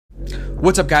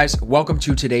What's up, guys? Welcome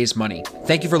to Today's Money.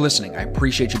 Thank you for listening. I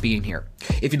appreciate you being here.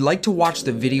 If you'd like to watch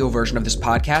the video version of this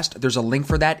podcast, there's a link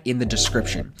for that in the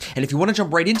description. And if you want to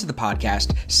jump right into the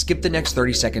podcast, skip the next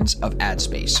 30 seconds of ad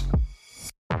space.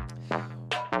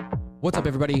 What's up,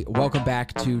 everybody? Welcome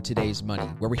back to Today's Money,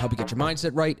 where we help you get your mindset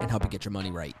right and help you get your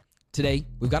money right. Today,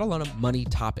 we've got a lot of money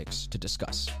topics to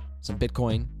discuss. Some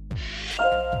Bitcoin,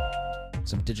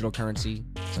 some digital currency,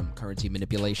 some currency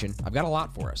manipulation. I've got a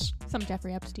lot for us. Some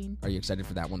Jeffrey Epstein. Are you excited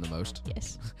for that one the most?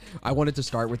 Yes. I wanted to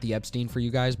start with the Epstein for you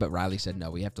guys, but Riley said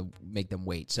no, we have to make them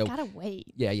wait. So Gotta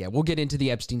wait. Yeah. We'll get into the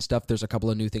Epstein stuff. There's a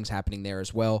couple of new things happening there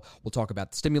as well. We'll talk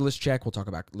about the stimulus check. We'll talk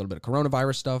about a little bit of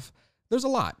coronavirus stuff. There's a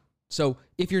lot. So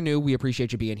if you're new, we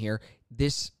appreciate you being here.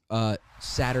 This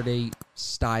Saturday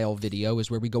style video is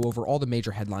where we go over all the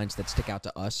major headlines that stick out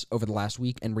to us over the last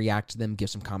week and react to them, give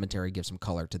some commentary, give some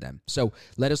color to them. So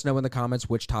let us know in the comments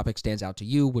which topic stands out to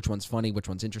you, which one's funny, which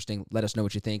one's interesting. Let us know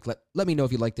what you think. Let me know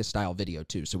if you like this style video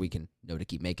too, so we can know to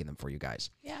keep making them for you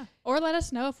guys. Yeah. Or let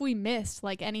us know if we missed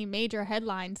like any major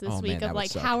headlines this week of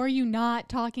like, suck. how are you not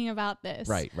talking about this?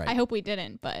 Right. I hope we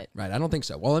didn't, but. Right, I don't think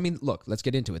so. Well, I mean, look, let's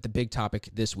get into it. The big topic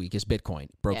this week is Bitcoin.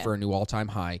 Broke for a new all-time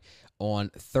high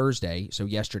on Thursday. So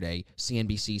yesterday,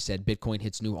 CNBC said Bitcoin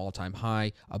hits new all-time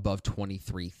high above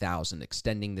 23,000,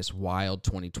 extending this wild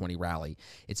 2020 rally.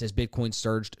 It says Bitcoin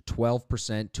surged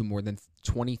 12% to more than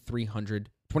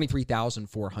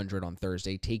 23,400 on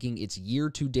Thursday, taking its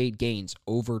year-to-date gains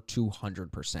over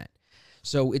 200%.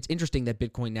 So it's interesting that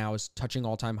Bitcoin now is touching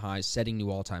all-time highs, setting new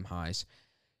all-time highs,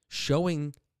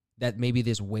 showing that maybe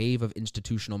this wave of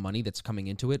institutional money that's coming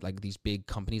into it, like these big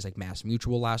companies like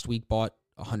MassMutual last week bought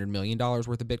 $100 million worth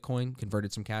of Bitcoin,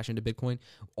 converted some cash into Bitcoin.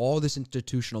 All this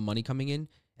institutional money coming in,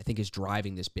 I think, is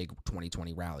driving this big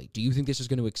 2020 rally. Do you think this is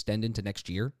going to extend into next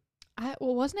year?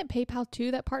 Well, wasn't it PayPal too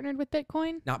that partnered with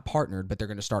Bitcoin? Not partnered, but they're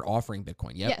going to start offering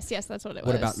Bitcoin. Yep. Yes, that's what it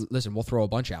was. What about, listen, we'll throw a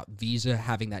bunch out. Visa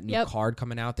having that new card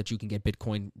coming out that you can get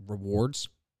Bitcoin rewards.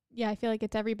 Yeah, I feel like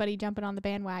it's everybody jumping on the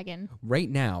bandwagon. Right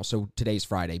now, so today's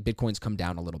Friday, Bitcoin's come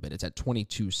down a little bit. It's at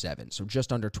 22.7, so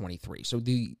just under 23. So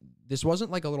this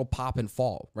wasn't like a little pop and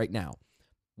fall right now.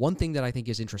 One thing that I think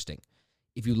is interesting,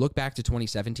 if you look back to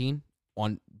 2017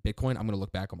 on Bitcoin, I'm going to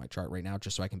look back on my chart right now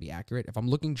just so I can be accurate. If I'm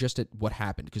looking just at what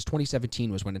happened, because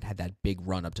 2017 was when it had that big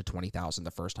run up to 20,000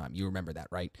 the first time. You remember that,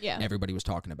 right? Yeah. And everybody was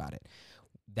talking about it.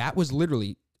 That was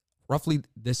literally roughly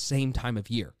the same time of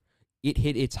year. It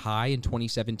hit its high in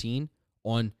 2017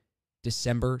 on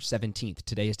December 17th.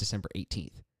 Today is December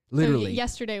 18th. Literally. So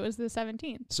yesterday was the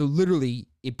 17th. So literally,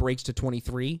 it breaks to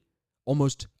 23,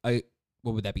 almost, what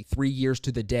would that be, 3 years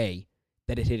to the day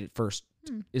that it hit it first.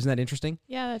 Isn't that interesting?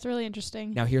 Yeah, that's really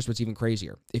interesting. Now, here's what's even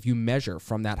crazier. If you measure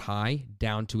from that high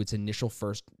down to its initial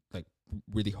first, like,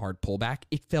 really hard pullback,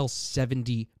 it fell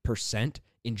 70%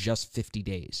 in just 50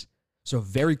 days. So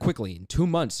very quickly, in 2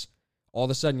 months, all of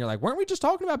a sudden, you're like, weren't we just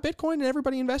talking about Bitcoin and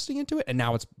everybody investing into it? And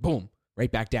now it's, boom, right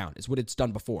back down. It's what it's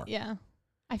done before. Yeah.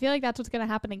 I feel like that's what's going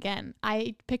to happen again.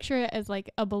 I picture it as like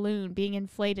a balloon being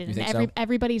inflated. You think And so?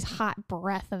 everybody's hot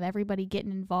breath of everybody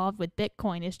getting involved with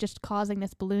Bitcoin is just causing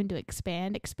this balloon to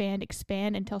expand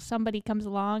until somebody comes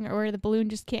along or the balloon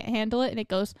just can't handle it and it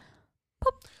goes,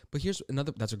 pop. But here's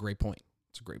another, that's a great point.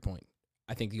 It's a great point.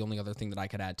 I think the only other thing that I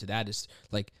could add to that is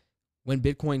like, when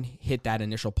Bitcoin hit that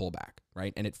initial pullback,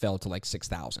 right, and it fell to like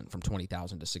 6,000, from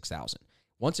 20,000 to 6,000.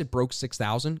 Once it broke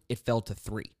 6,000, it fell to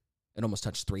 3. It almost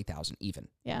touched 3,000 even.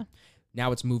 Yeah.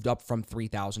 Now it's moved up from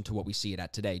 3,000 to what we see it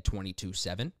at today,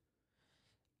 22.7.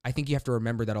 I think you have to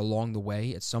remember that along the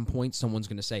way, at some point, someone's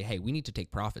going to say, hey, we need to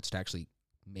take profits to actually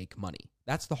make money.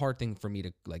 That's the hard thing for me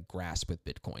to like grasp with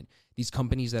Bitcoin. These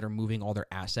companies that are moving all their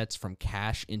assets from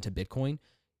cash into Bitcoin,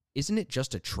 isn't it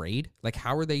just a trade? Like,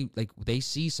 how are they, like, they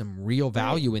see some real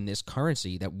value in this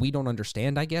currency that we don't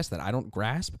understand, I guess, that I don't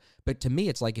grasp. But to me,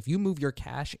 it's like, if you move your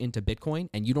cash into Bitcoin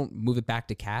and you don't move it back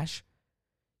to cash,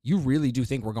 you really do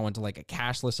think we're going to like a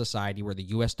cashless society where the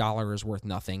US dollar is worth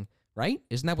nothing, right?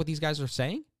 Isn't that what these guys are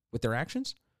saying with their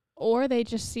actions? Or they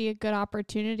just see a good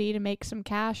opportunity to make some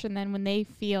cash, and then when they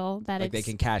feel that Like it's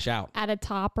they can cash out. at a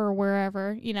top or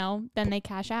wherever, then they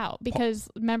cash out. Because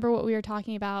remember what we were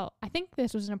talking about? I think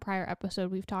this was in a prior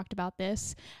episode. We've talked about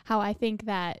this, how I think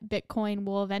that Bitcoin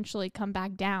will eventually come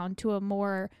back down to a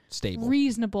more Stable.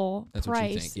 reasonable That's price.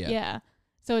 what you think, yeah.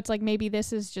 So it's like maybe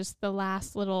this is just the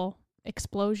last little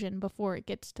explosion before it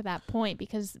gets to that point,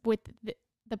 because with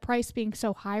the price being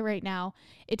so high right now,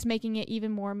 it's making it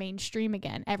even more mainstream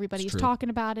again. Everybody's talking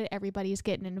about it. Everybody's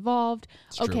getting involved.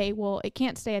 Okay, well, it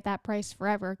can't stay at that price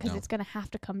forever because it's going to have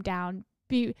to come down,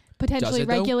 be potentially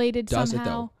regulated somehow. Does it,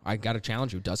 though? I got to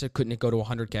challenge you. Does it? Couldn't it go to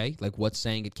 100K? Like, what's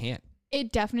saying it can't?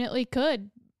 It definitely could.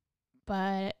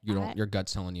 but You don't. Your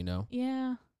gut's telling you no.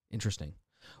 Yeah. Interesting.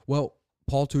 Well,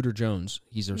 Paul Tudor Jones,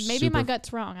 he's a maybe my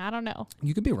gut's wrong. I don't know.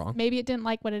 You could be wrong. Maybe it didn't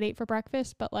like what it ate for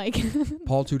breakfast, but like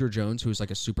Paul Tudor Jones, who's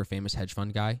like a super famous hedge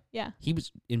fund guy. Yeah. He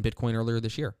was in Bitcoin earlier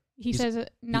this year. He says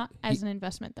not as an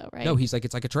investment though, right? No, he's like,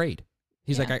 it's like a trade.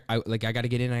 He's Yeah. like, I got to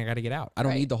get in and I got to get out. I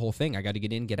don't Right. need the whole thing. I got to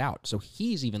get in, get out. So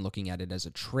he's even looking at it as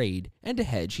a trade and a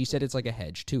hedge. He said it's like a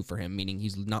hedge too for him, meaning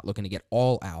he's not looking to get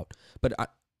all out. But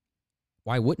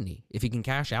why wouldn't he? If he can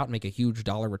cash out and make a huge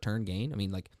dollar return gain, I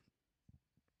mean, like.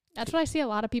 That's what I see a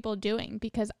lot of people doing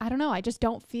because I don't know. I just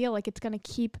don't feel like it's going to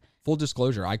keep. Full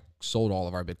disclosure, I sold all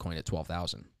of our Bitcoin at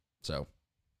 12,000. So.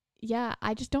 Yeah,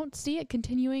 I just don't see it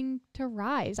continuing to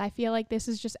rise. I feel like this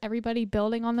is just everybody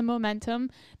building on the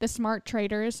momentum. The smart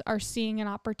traders are seeing an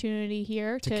opportunity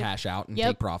here to cash out and Yep.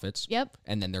 take profits. Yep.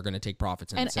 And then they're going to take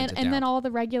profits and send it and down. then all the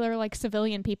regular like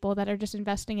civilian people that are just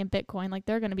investing in Bitcoin, like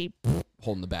they're going to be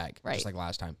holding the bag, Right. just like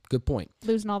last time. Good point.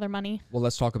 losing all their money. Well,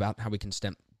 let's talk about how we can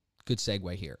stem. Good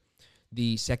segue here.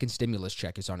 The second stimulus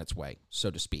check is on its way, so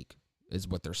to speak, is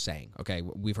what they're saying. Okay,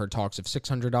 we've heard talks of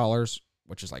 $600,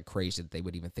 which is like crazy that they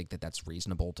would even think that that's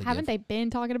reasonable to Haven't give. they been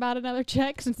talking about another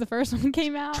check since the first one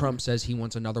came out? Trump says he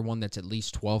wants another one that's at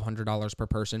least $1,200 per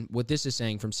person. What this is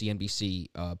saying from CNBC,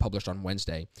 published on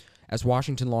Wednesday, as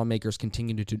Washington lawmakers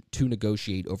continue to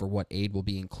negotiate over what aid will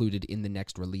be included in the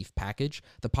next relief package,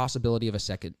 the possibility of a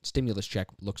second stimulus check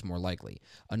looks more likely.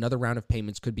 Another round of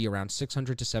payments could be around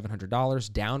 $600 to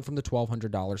 $700, down from the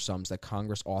 $1,200 sums that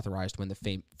Congress authorized when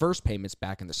the first payments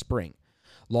back in the spring.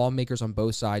 Lawmakers on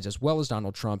both sides, as well as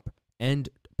Donald Trump and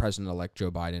President-elect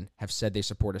Joe Biden, have said they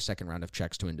support a second round of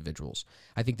checks to individuals.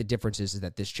 I think the difference is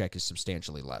that this check is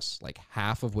substantially less, like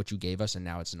half of what you gave us, and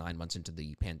now it's 9 months into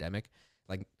the pandemic.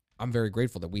 Like, I'm very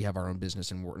grateful that we have our own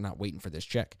business and we're not waiting for this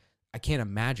check. I can't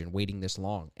imagine waiting this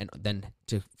long and then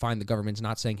to find the government's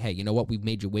not saying, hey, you know what, we've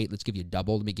made you wait, let's give you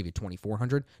double, let me give you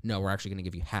 $2,400. No, we're actually going to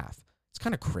give you half. It's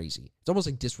kind of crazy. It's almost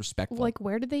like disrespectful. Like,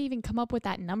 where did they even come up with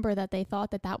that number that they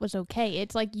thought that was okay?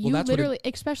 It's like you that's literally,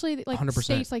 especially like 100%,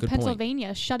 states like good point.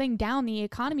 Pennsylvania, shutting down the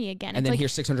economy again. and It's then like,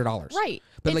 here's $600. right.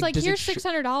 But It's like, like does it here's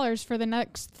 $600 for the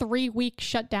next 3 week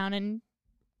shutdown, and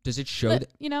Does it show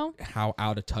you know, how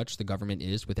out of touch the government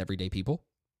is with everyday people?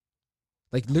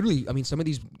 Like, literally, I mean, some of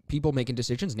these people making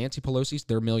decisions, Nancy Pelosi's,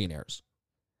 they're millionaires.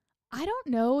 I don't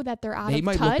know that they're out They of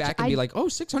might touch. look back and be like, oh,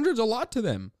 600 is a lot to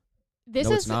them. This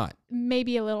No, is it's not.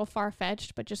 maybe a little far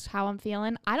fetched, but just how I'm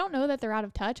feeling. I don't know that they're out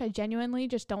of touch. I genuinely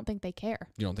just don't think they care.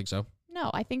 You don't think so? No,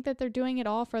 I think that they're doing it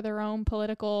all for their own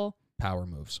political. Power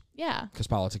moves. Yeah, Because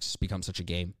politics has become such a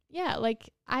game. yeah. Like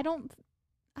I don't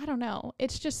know.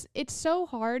 It's so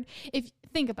hard.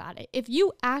 Think about it. If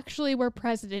you actually were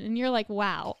president and you're like,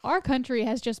 wow, our country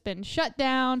has just been shut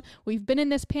down. We've been in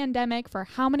this pandemic for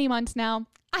how many months now?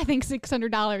 I think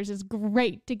 $600 is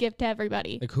great to give to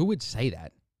everybody. Like, who would say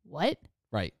that? What?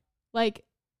 Right. Like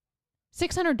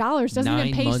 $600 doesn't 9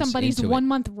 even pay months somebody's into it. 1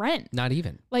 month rent. Not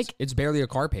even. Like, it's barely a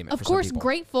car payment of for course, some people.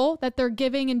 grateful that they're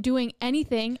giving and doing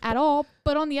anything at all.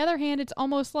 But on the other hand, it's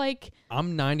almost like,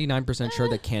 I'm 99% sure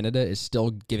that Canada is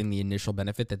still giving the initial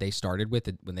benefit that they started with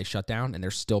when they shut down, and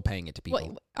they're still paying it to people.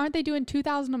 what, aren't they doing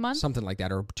 $2,000 a month? Something like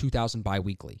that, or 2,000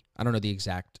 bi-weekly. I don't know the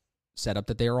exact setup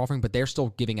that they are offering, but they're still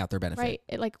giving out their benefit.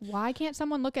 Right. Like, why can't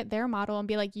someone look at their model and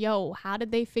be like, yo, how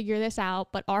did they figure this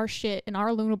out? But our shit and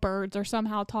our Luna birds are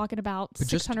somehow talking about But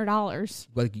just- $600.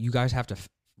 Like, you guys have to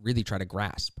really try to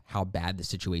grasp how bad the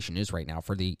situation is right now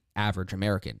for the average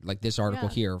American. Like, this article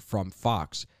Yeah. here from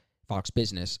Fox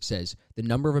Business says the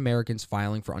number of Americans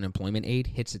filing for unemployment aid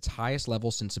hits its highest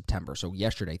level since September. So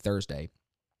yesterday, Thursday,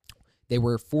 they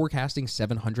were forecasting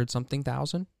 700-something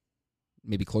thousand,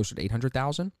 maybe closer to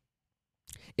 800,000.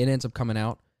 It ends up coming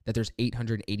out that there's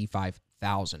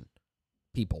 885,000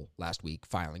 people last week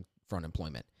filing for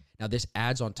unemployment. Now, this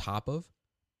adds on top of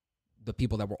the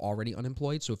people that were already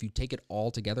unemployed. So if you take it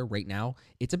all together right now,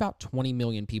 it's about 20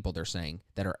 million people, they're saying,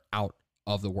 that are out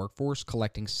of the workforce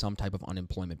collecting some type of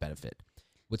unemployment benefit.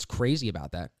 What's crazy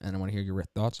about that, and I want to hear your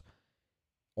thoughts,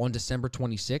 on December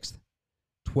 26th,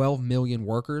 12 million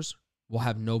workers will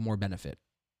have no more benefit.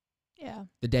 Yeah.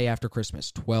 The day after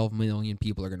Christmas, 12 million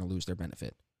people are going to lose their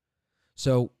benefit.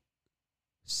 So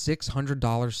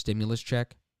 $600 stimulus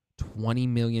check, 20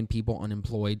 million people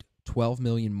unemployed, 12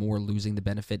 million more losing the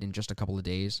benefit in just a couple of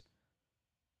days.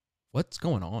 What's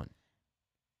going on?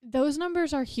 Those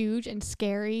numbers are huge and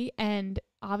scary and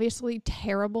obviously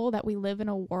terrible that we live in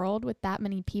a world with that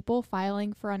many people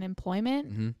filing for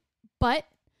unemployment. Mm-hmm. But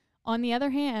on the other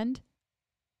hand,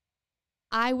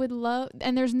 I would love,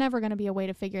 and there's never going to be a way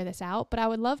to figure this out, but I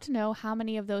would love to know how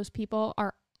many of those people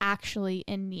are actually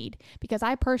in need. Because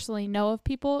I personally know of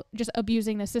people just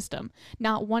abusing the system,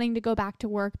 not wanting to go back to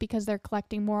work because they're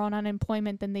collecting more on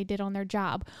unemployment than they did on their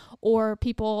job. Or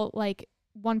people like,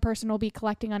 one person will be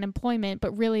collecting unemployment,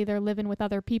 but really they're living with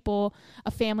other people,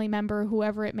 a family member,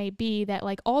 whoever it may be, that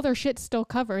like all their shit's still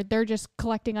covered. They're just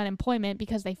collecting unemployment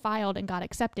because they filed and got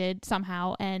accepted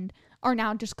somehow and are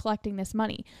now just collecting this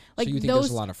money. Like, so you think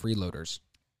there's a lot of freeloaders?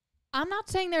 I'm not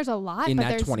saying there's a lot, in but that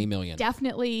there's 20 million.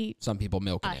 Definitely Some people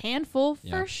milking a it. handful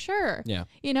for sure. Yeah.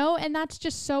 You know, and that's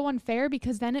just so unfair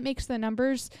because then it makes the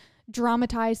numbers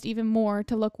dramatized even more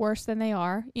to look worse than they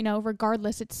are. You know,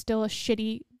 regardless, it's still a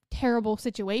shitty, terrible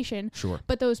situation. Sure.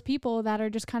 But those people that are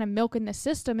just kind of milking the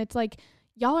system, it's like,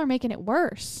 y'all are making it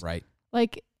worse. Right.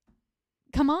 Like,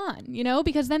 come on, you know,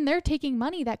 because then they're taking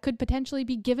money that could potentially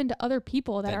be given to other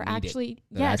people that are actually,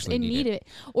 in need of it.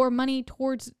 Or money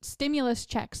towards stimulus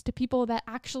checks to people that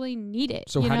actually need it.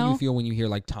 So how do you feel when you hear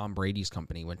like Tom Brady's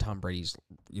company, when Tom Brady's,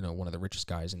 you know, one of the richest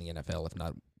guys in the NFL, if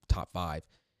not top 5,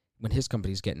 when his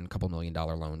company's getting a couple $1 million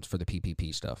loans for the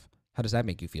PPP stuff? How does that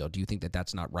make you feel? Do you think that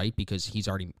that's not right because he's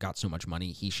already got so much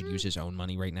money, he should use his own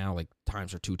money right now? Like,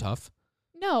 times are too tough?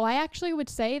 No, I actually would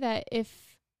say that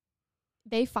if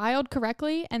they filed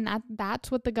correctly and that's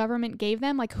what the government gave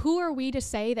them, like, who are we to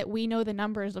say that we know the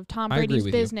numbers of Tom Brady's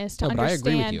business to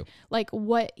understand like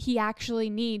what he actually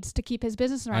needs to keep his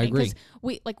business running? Because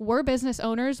we're business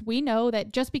owners. We know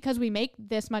that just because we make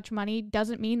this much money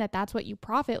doesn't mean that that's what you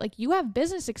profit. Like, you have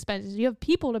business expenses, you have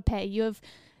people to pay, you have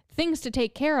things to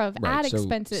take care of, ad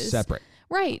expenses. Separate.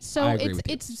 Right. So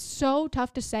it's so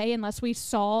tough to say unless we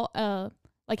saw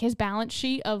like his balance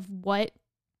sheet of what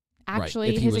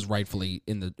actually if he was rightfully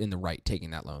in the right taking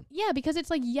that loan. Yeah, because it's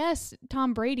like, yes,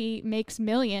 Tom Brady makes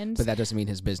millions, but that doesn't mean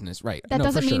his business, right? That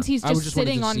doesn't mean he's just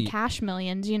sitting on cash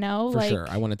millions, you know? For sure.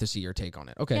 I wanted to see your take on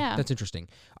it. Okay, that's interesting.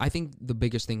 I think the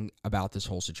biggest thing about this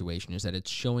whole situation is that it's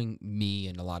showing me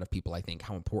and a lot of people, I think,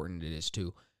 how important it is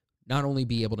to not only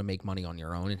be able to make money on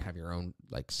your own and have your own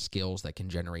like skills that can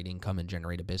generate income and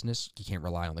generate a business. You can't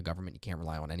rely on the government. You can't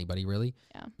rely on anybody really.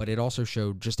 Yeah. But it also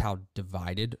showed just how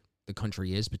divided the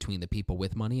country is between the people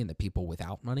with money and the people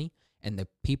without money. And the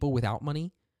people without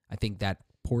money, I think that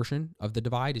portion of the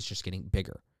divide is just getting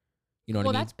bigger. You know what I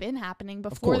mean? Well, that's been happening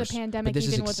before the pandemic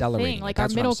even was a thing. Like, our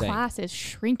middle class is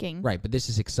shrinking. Right, but this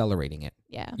is accelerating it.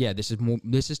 Yeah. Yeah, this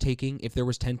is taking, if there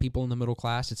was 10 people in the middle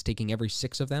class, it's taking every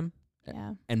 6 of them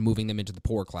and moving them into the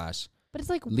poor class. But it's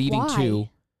like, leaving why? 2,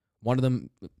 one of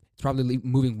them, it's probably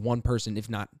moving one person, if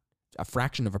not a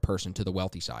fraction of a person, to the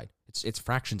wealthy side. It's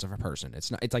fractions of a person.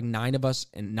 It's not. It's like 9 of us,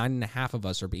 and 9.5 of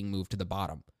us are being moved to the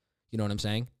bottom. You know what I'm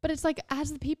saying? But it's like,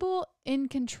 as the people in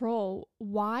control,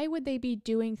 why would they be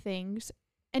doing things?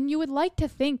 And you would like to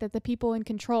think that the people in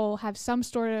control have some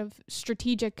sort of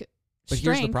strategic strength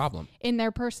here's the problem. In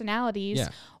their personalities. Yeah.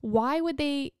 Why would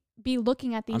they be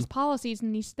looking at these policies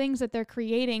and these things that they're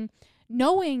creating,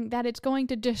 knowing that it's going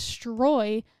to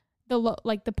destroy the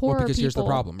poorer people, here's the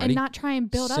problem. Ready? And not try and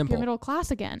build up your middle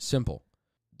class again? Simple.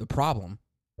 The problem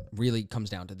really comes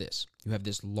down to this. You have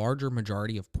this larger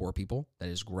majority of poor people that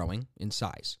is growing in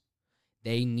size.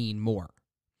 They need more.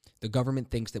 The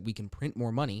government thinks that we can print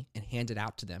more money and hand it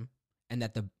out to them, and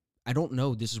that I don't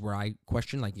know, this is where I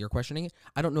question, like you're questioning it.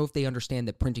 I don't know if they understand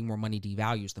that printing more money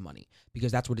devalues the money,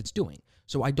 because that's what it's doing.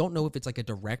 So I don't know if it's like a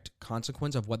direct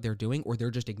consequence of what they're doing, or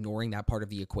they're just ignoring that part of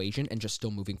the equation and just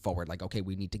still moving forward. Like, okay,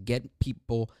 we need to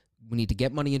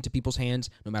get money into people's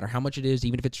hands, no matter how much it is,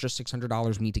 even if it's just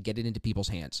 $600, we need to get it into people's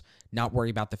hands, not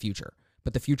worry about the future.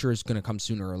 But the future is going to come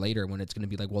sooner or later when it's going to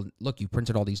be like, well, look, you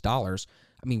printed all these dollars.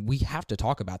 I mean, we have to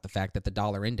talk about the fact that the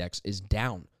dollar index is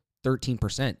down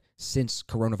 13% since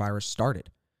coronavirus started.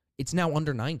 It's now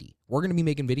under 90. We're going to be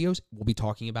making videos. We'll be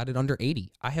talking about it under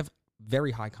 80. I have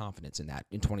very high confidence in that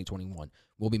in 2021.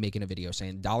 We'll be making a video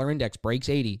saying dollar index breaks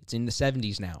 80. It's in the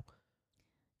 70s now.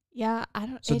 Yeah, I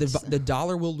don't. So the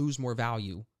dollar will lose more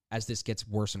value as this gets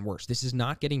worse and worse. This is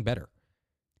not getting better.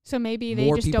 So maybe they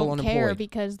just don't care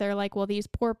because they're like, well, these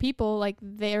poor people, like,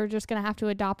 they're just going to have to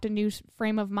adopt a new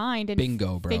frame of mind and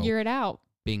figure it out.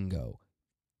 Bingo.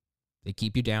 They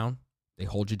keep you down. They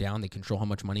hold you down. They control how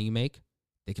much money you make.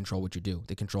 They control what you do.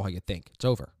 They control how you think. It's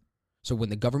over. So when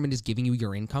the government is giving you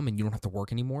your income and you don't have to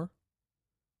work anymore,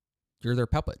 you're their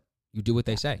puppet. You do what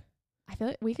they say. I feel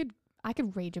like I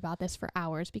could rage about this for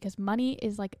hours because money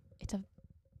is like, it's a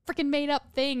freaking made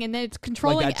up thing, and then it's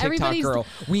controlling like that everybody's TikTok girl.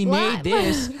 We made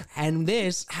this and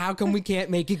this. How come we can't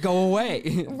make it go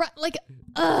away? Right, like,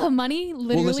 money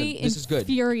literally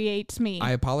infuriates me.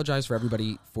 I apologize for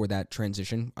everybody for that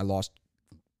transition. I lost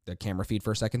the camera feed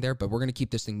for a second there, but we're going to keep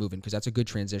this thing moving because that's a good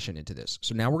transition into this.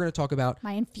 So now we're going to talk about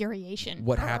my infuriation.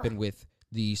 What happened with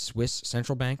the Swiss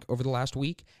central bank over the last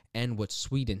week and what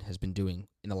Sweden has been doing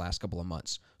in the last couple of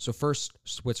months. So first,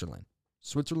 Switzerland.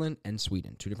 Switzerland and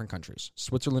Sweden, two different countries.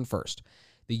 Switzerland first.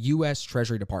 The U.S.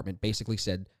 Treasury Department basically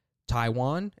said,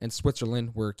 Taiwan and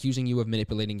Switzerland were accusing you of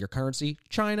manipulating your currency.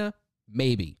 China,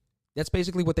 maybe. That's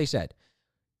basically what they said.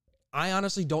 I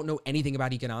honestly don't know anything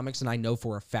about economics, and I know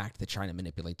for a fact that China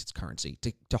manipulates its currency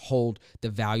to hold the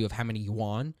value of how many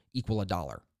yuan equal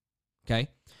 $1. Okay?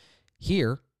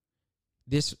 Here,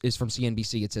 this is from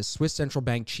CNBC. It says, Swiss central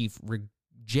bank chief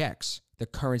rejects the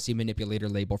currency manipulator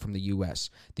label from the U.S.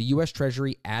 The U.S.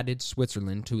 Treasury added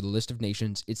Switzerland to the list of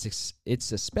nations it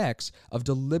suspects of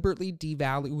deliberately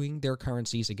devaluing their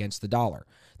currencies against the dollar.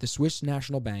 The Swiss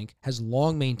National Bank has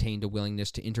long maintained a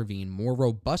willingness to intervene more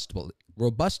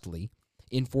robustly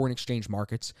in foreign exchange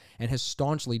markets and has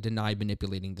staunchly denied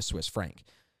manipulating the Swiss franc.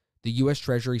 The U.S.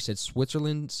 Treasury said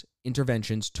Switzerland's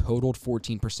interventions totaled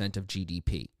 14% of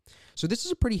GDP. So this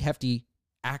is a pretty hefty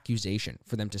accusation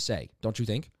for them to say, don't you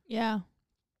think? Yeah.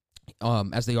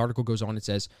 As the article goes on, it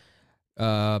says,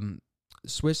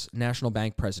 Swiss National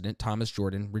Bank President Thomas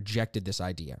Jordan rejected this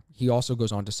idea. He also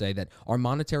goes on to say that our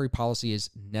monetary policy is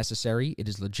necessary, it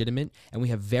is legitimate, and we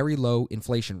have very low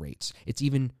inflation rates. It's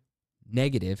even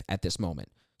negative at this moment.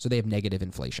 So they have negative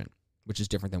inflation, which is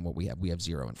different than what we have. We have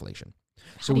zero inflation.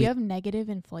 So How do you have negative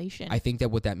inflation? I think that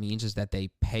what that means is that they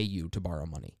pay you to borrow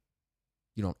money.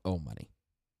 You don't owe money.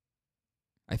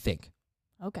 I think.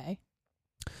 Okay.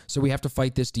 So we have to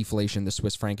fight this deflation. The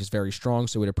Swiss franc is very strong,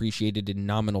 so it appreciated in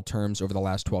nominal terms over the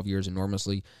last 12 years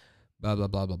enormously. Blah, blah,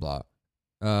 blah, blah, blah.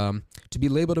 To be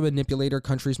labeled a manipulator,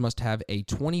 countries must have a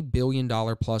 $20 billion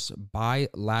plus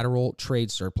bilateral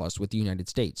trade surplus with the United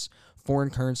States,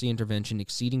 foreign currency intervention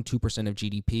exceeding 2% of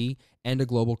GDP, and a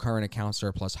global current account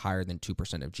surplus higher than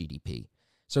 2% of GDP.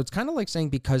 So it's kind of like saying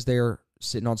because they're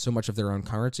sitting on so much of their own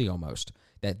currency almost,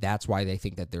 that's why they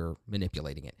think that they're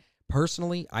manipulating it.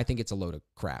 Personally, I think it's a load of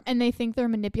crap. And they think they're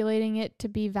manipulating it to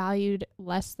be valued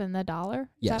less than the dollar?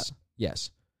 Yes,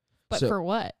 yes. But So, for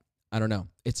what? I don't know.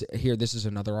 It's here. This is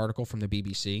another article from the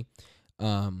BBC.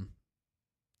 Foreign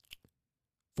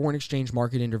exchange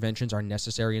market interventions are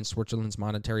necessary in Switzerland's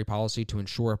monetary policy to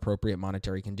ensure appropriate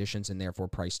monetary conditions and therefore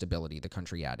price stability, the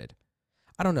country added.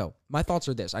 I don't know. My thoughts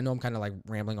are this. I know I'm kind of like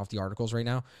rambling off the articles right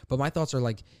now, but my thoughts are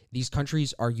like these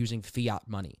countries are using fiat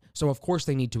money. So of course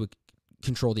they need to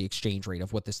control the exchange rate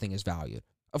of what this thing is valued.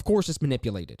 Of course it's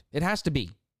manipulated. It has to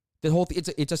be. The whole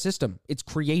it's a system. It's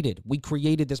created. We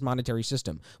created this monetary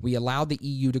system. We allowed the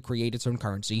EU to create its own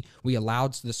currency. We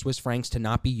allowed the Swiss francs to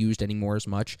not be used anymore as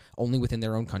much, only within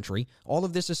their own country. All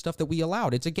of this is stuff that we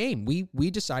allowed. It's a game. We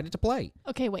decided to play.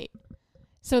 Okay, wait.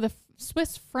 So the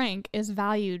Swiss franc is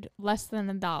valued less than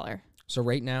 $1. So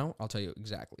right now, I'll tell you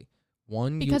exactly.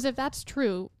 Because if that's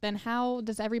true, then how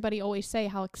does everybody always say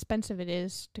how expensive it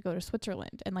is to go to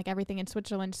Switzerland? And like everything in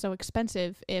Switzerland is so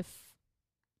expensive if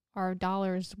our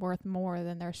dollar is worth more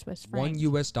than their Swiss franc. $1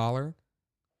 US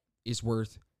is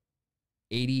worth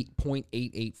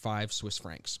 80.885 Swiss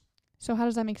francs. So how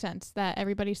does that make sense? That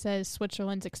everybody says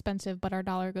Switzerland's expensive, but our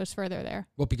dollar goes further there?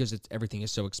 Well, because everything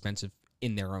is so expensive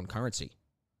in their own currency.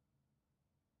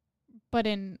 But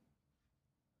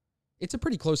it's a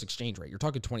pretty close exchange rate. You're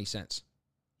talking 20 cents.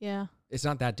 Yeah. It's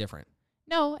not that different.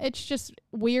 No, it's just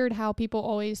weird how people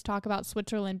always talk about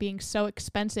Switzerland being so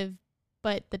expensive,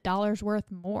 but the dollar's worth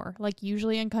more. Like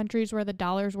usually in countries where the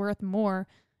dollar's worth more,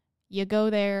 you go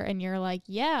there and you're like,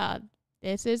 yeah,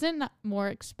 this isn't more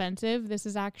expensive. This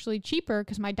is actually cheaper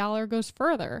because my dollar goes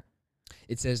further.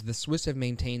 It says the Swiss have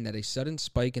maintained that a sudden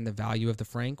spike in the value of the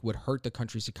franc would hurt the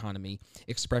country's economy,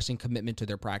 expressing commitment to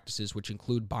their practices, which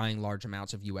include buying large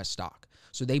amounts of U.S. stock.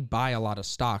 So they buy a lot of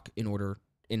stock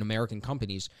in American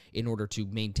companies in order to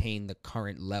maintain the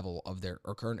current level of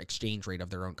or current exchange rate of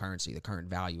their own currency, the current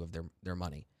value of their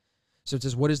money. So it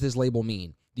says, what does this label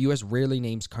mean? The U.S. rarely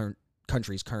names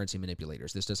countries currency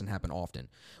manipulators. This doesn't happen often.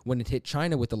 When it hit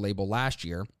China with the label last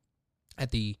year,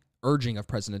 at the urging of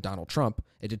President Donald Trump,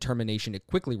 a determination it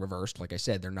quickly reversed. Like I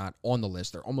said, they're not on the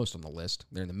list. They're almost on the list.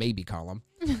 They're in the maybe column.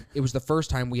 It was the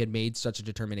first time we had made such a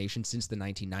determination since the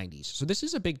 1990s. So this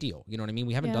is a big deal. You know what I mean?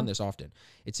 We haven't done this often.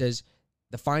 It says,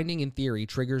 the finding, in theory,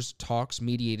 triggers talks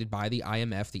mediated by the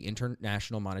IMF, the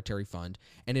International Monetary Fund,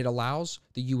 and it allows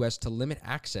the U.S. to limit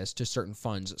access to certain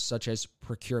funds, such as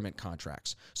procurement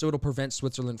contracts. So it'll prevent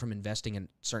Switzerland from investing in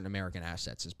certain American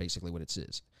assets, is basically what it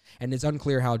says. And it's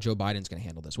unclear how Joe Biden's going to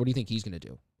handle this. What do you think he's going to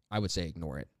do? I would say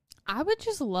ignore it. I would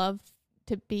just love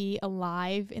to be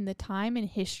alive in the time in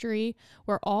history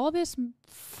where all this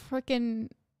freaking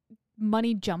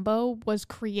money jumbo was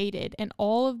created, and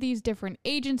all of these different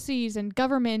agencies and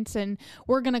governments, and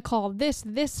we're going to call this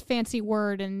fancy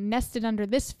word and nest it under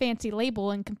this fancy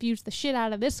label and confuse the shit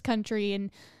out of this country. And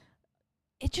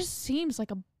it just seems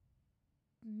like a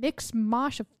mixed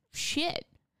mosh of shit.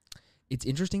 It's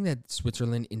interesting that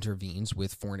Switzerland intervenes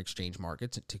with foreign exchange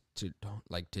markets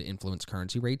to influence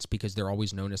currency rates, because they're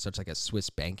always known as such like a Swiss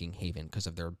banking haven because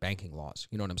of their banking laws.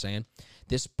 You know what I'm saying?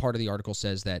 This part of the article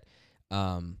says that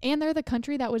and they're the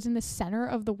country that was in the center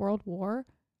of the World War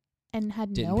and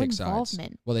had no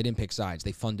involvement. Sides. Well, they didn't pick sides.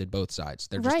 They funded both sides.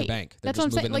 They're just a bank. They're That's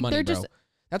just what I'm moving saying. the Like, money, they're bro. just,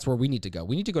 that's where we need to go.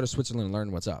 We need to go to Switzerland and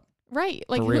learn what's up. Right.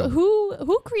 Like, For real.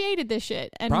 who created this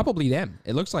shit? And Probably them.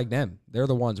 It looks like them. They're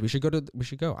the ones. We should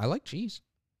go. I like cheese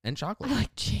and chocolate. I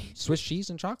like cheese. Swiss cheese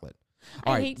and chocolate.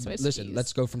 I hate Swiss listen, cheese.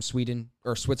 let's go from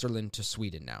Switzerland to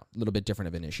Sweden now. A little bit different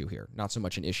of an issue here. Not so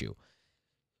much an issue.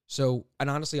 So, and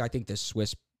honestly, I think the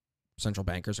Swiss central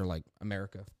bankers are like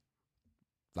America.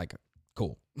 Like,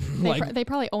 cool. They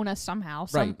probably own us somehow,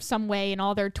 some way, in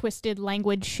all their twisted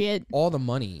language shit. All the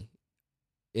money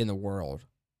in the world,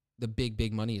 the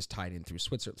big money is tied in through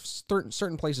Switzerland.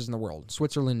 Certain places in the world.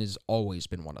 Switzerland has always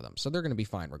been one of them. So they're going to be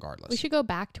fine regardless. We should go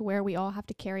back to where we all have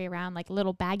to carry around like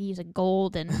little baggies of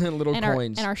gold and little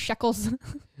coins. Our shekels.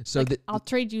 So like, I'll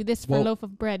trade you this for a loaf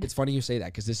of bread. It's funny you say that,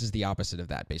 because this is the opposite of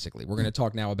that, basically. We're going to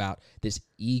talk now about this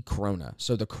e-krona.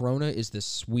 So the krona is the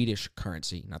Swedish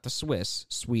currency, not the Swiss.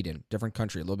 Sweden, different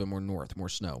country, a little bit more north, more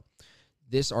snow.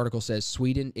 This article says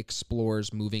Sweden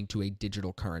explores moving to a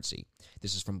digital currency.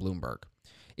 This is from Bloomberg.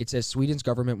 It says Sweden's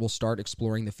government will start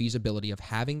exploring the feasibility of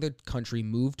having the country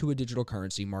move to a digital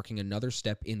currency, marking another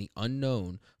step in the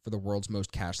unknown for the world's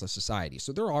most cashless society.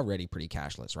 So they're already pretty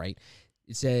cashless, right?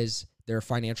 It says their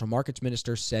financial markets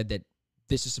minister said that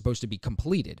this is supposed to be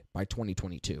completed by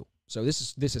 2022. So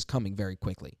this is coming very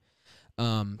quickly.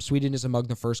 Sweden is among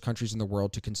the first countries in the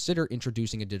world to consider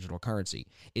introducing a digital currency.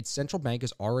 Its central bank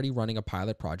is already running a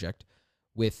pilot project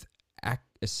with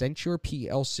Accenture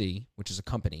PLC, which is a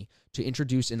company, to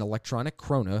introduce an electronic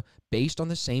krona based on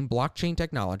the same blockchain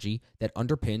technology that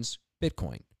underpins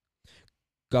Bitcoin.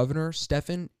 Governor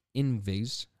Stefan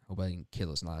Ingves, hope I didn't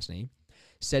kill his last name,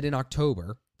 said in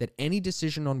October that any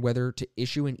decision on whether to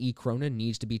issue an e-krona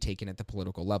needs to be taken at the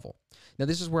political level. Now,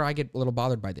 this is where I get a little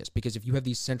bothered by this, because if you have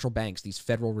these central banks, these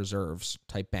Federal Reserves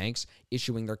type banks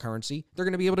issuing their currency, they're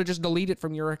going to be able to just delete it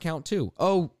from your account too.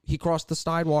 Oh, he crossed the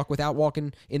sidewalk without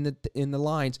walking in the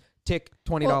lines. Tick,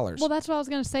 $20. Well, that's what I was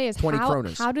going to say is 20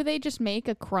 kronas. How do they just make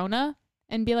a krona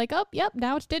and be like, oh, yep,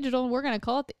 now it's digital, and we're going to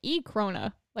call it the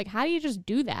e-krona? Like, how do you just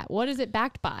do that? What is it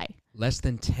backed by? Less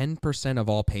than 10% of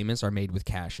all payments are made with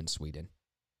cash in Sweden.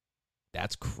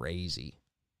 That's crazy.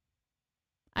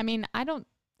 I mean,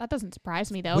 that doesn't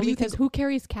surprise me, though, because who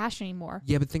carries cash anymore?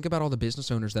 Yeah, but think about all the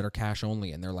business owners that are cash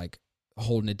only, and they're like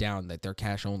holding it down, that they're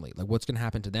cash only. Like, what's going to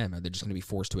happen to them? Are they just going to be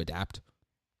forced to adapt?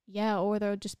 Yeah, or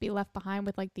they'll just be left behind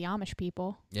with like the Amish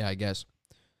people. Yeah, I guess.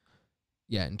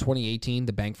 Yeah, in 2018,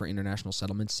 the Bank for International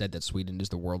Settlements said that Sweden is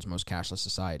the world's most cashless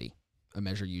society, a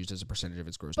measure used as a percentage of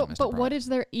its gross domestic product. But what is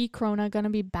their e-krona going to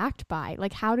be backed by?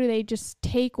 Like, how do they just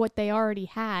take what they already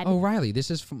had? Oh, Riley,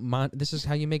 this is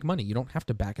how you make money. You don't have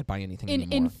to back it by anything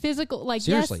anymore. In physical, like,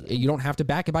 seriously, yes, you don't have to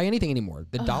back it by anything anymore.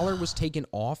 The dollar was taken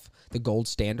off the gold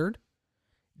standard.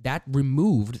 That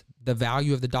removed the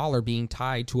value of the dollar being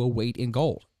tied to a weight in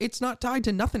gold. It's not tied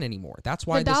to nothing anymore. That's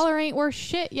why the dollar ain't worth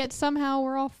shit, yet somehow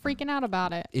we're all freaking out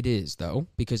about it. It is, though,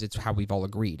 because it's how we've all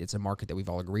agreed. It's a market that we've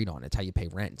all agreed on. It's how you pay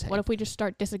rent. What if we just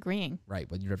start disagreeing? Right,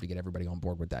 but you'd have to get everybody on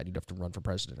board with that. You'd have to run for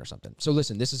president or something. So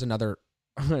listen, this is another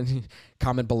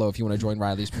comment below if you want to join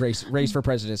Riley's race for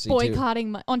presidency.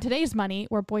 Boycotting on today's money,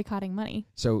 we're boycotting money.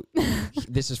 So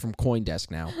this is from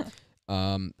CoinDesk now.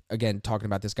 Again, talking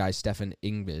about this guy, Stefan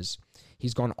Ingves.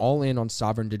 He's gone all in on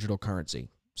sovereign digital currency.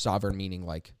 Sovereign meaning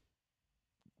like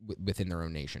within their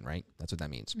own nation, right? That's what that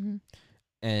means. Mm-hmm.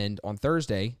 And on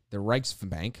Thursday, the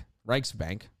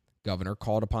Riksbank governor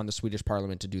called upon the Swedish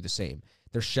parliament to do the same.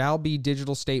 There shall be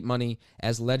digital state money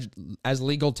as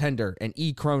legal tender, an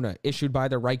e-krona issued by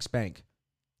the Riksbank.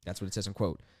 That's what it says in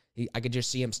quote. I could just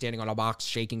see him standing on a box,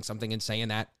 shaking something and saying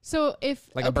that. So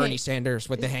a Bernie Sanders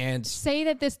with the hands. Say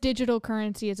that this digital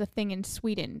currency is a thing in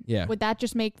Sweden. Yeah. Would that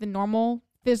just make the normal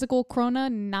physical krona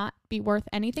not be worth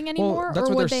anything anymore? Well, that's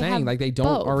what they're saying. Like, they don't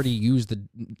both? already use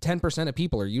 10% of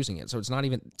people are using it. So it's not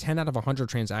even 10 out of 100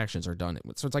 transactions are done.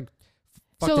 So it's like,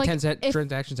 fuck the 10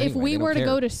 transactions anyway. If we were to care.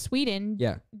 go to Sweden,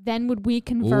 yeah, then would we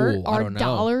convert our know.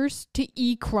 dollars to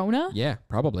e-krona? Yeah,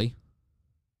 probably.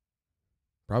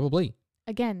 Probably.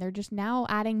 Again, they're just now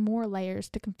adding more layers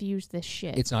to confuse this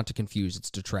shit. It's not to confuse. It's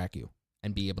to track you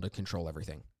and be able to control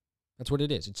everything. That's what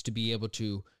it is. It's to be able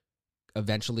to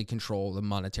eventually control the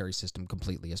monetary system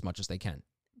completely as much as they can.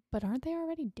 But aren't they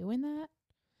already doing that?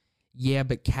 Yeah,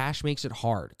 but cash makes it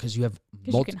hard because you have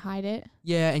Because you can hide it.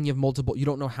 Yeah, and you have multiple. You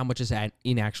don't know how much is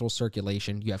in actual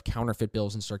circulation. You have counterfeit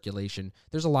bills in circulation.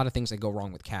 There's a lot of things that go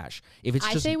wrong with cash. If it's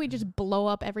I say we just blow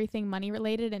up everything money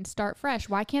related and start fresh.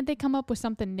 Why can't they come up with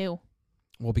something new?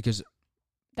 Well, because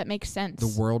that makes sense.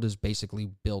 The world is basically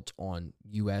built on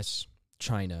U.S.,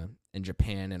 China, and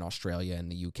Japan, and Australia,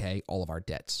 and the U.K., all of our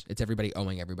debts. It's everybody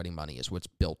owing everybody money is what's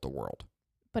built the world.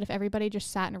 But if everybody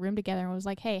just sat in a room together and was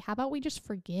like, hey, how about we just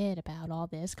forget about all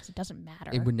this because it doesn't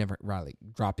matter? It would never, Riley,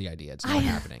 drop the idea. It's not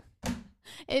happening.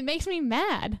 It makes me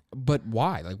mad. But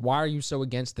why? Like, why are you so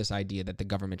against this idea that the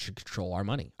government should control our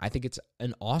money? I think it's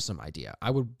an awesome idea.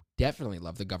 I would definitely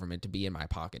love the government to be in my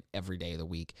pocket every day of the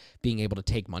week, being able to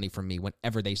take money from me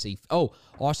whenever they see, oh,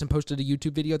 Austin posted a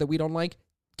YouTube video that we don't like.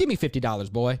 Give me $50,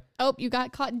 boy. Oh, you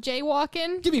got caught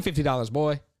jaywalking? Give me $50,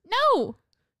 boy. No.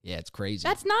 Yeah, it's crazy.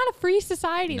 That's not a free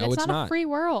society. No, That's not a free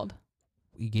world.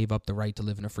 We gave up the right to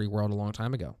live in a free world a long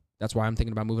time ago. That's why I'm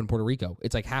thinking about moving to Puerto Rico.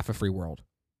 It's like half a free world.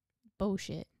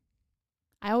 Bullshit.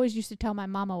 I always used to tell my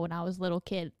mama when I was a little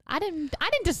kid, I didn't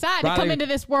decide to come into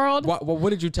this world. What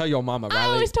did you tell your mama, Riley? I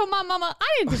always told my mama,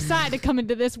 I didn't decide to come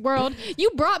into this world. You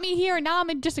brought me here and now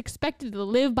I'm just expected to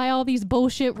live by all these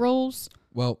bullshit rules.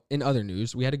 Well, in other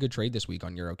news, we had a good trade this week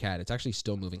on EuroCAD. It's actually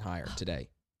still moving higher today.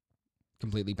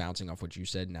 Completely bouncing off what you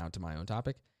said now to my own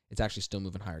topic. It's actually still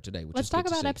moving higher today, which Let's is talk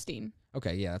good to about see. Epstein.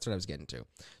 Okay, yeah, that's what I was getting to.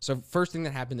 So first thing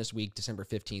that happened this week, December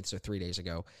 15th, so 3 days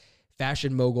ago,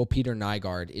 fashion mogul Peter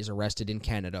Nygard is arrested in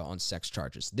Canada on sex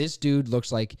charges. This dude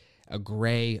looks like a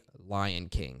gray Lion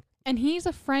King. And he's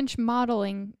a French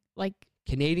modeling,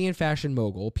 Canadian fashion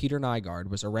mogul Peter Nygard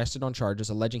was arrested on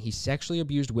charges alleging he sexually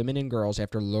abused women and girls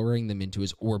after luring them into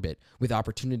his orbit with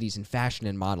opportunities in fashion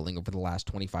and modeling over the last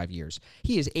 25 years.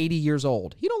 He is 80 years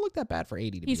old. He don't look that bad for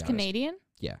 80, to be honest. He's Canadian?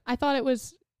 Yeah. I thought it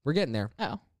was... We're getting there.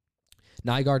 Oh.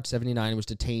 Nygard, 79, was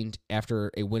detained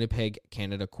after a Winnipeg,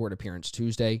 Canada court appearance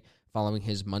Tuesday following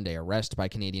his Monday arrest by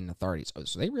Canadian authorities. Oh,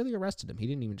 so they really arrested him. He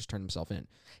didn't even just turn himself in.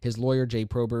 His lawyer, Jay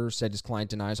Prober, said his client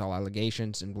denies all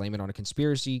allegations and blame it on a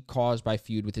conspiracy caused by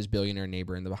feud with his billionaire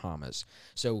neighbor in the Bahamas.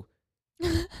 So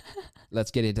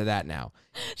let's get into that now.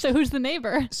 So who's the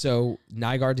neighbor? So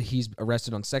Nygard, he's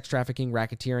arrested on sex trafficking,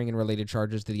 racketeering, and related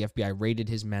charges. The FBI raided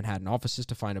his Manhattan offices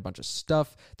to find a bunch of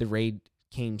stuff. The raid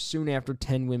came soon after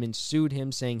 10 women sued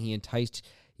him, saying he enticed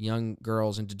young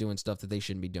girls into doing stuff that they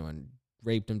shouldn't be doing.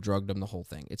 Raped them, drugged them, the whole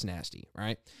thing. It's nasty,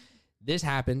 right? This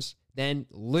happens. Then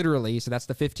literally, so that's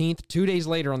the 15th. 2 days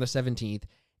later on the 17th,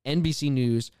 NBC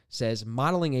News says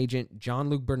modeling agent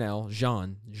Jean-Luc Brunel,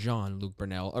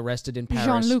 arrested in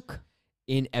Paris Jean-Luc.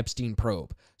 in Epstein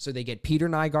probe. So they get Peter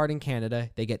Nygard in Canada.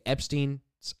 They get Epstein's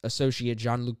associate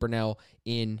Jean-Luc Brunel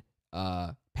in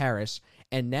Paris.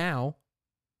 And now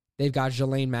they've got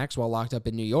Ghislaine Maxwell locked up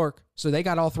in New York. So they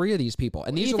got all three of these people.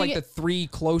 And these are like the three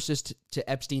closest to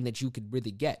Epstein that you could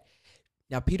really get.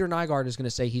 Now, Peter Nygard is going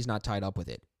to say he's not tied up with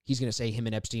it. He's going to say him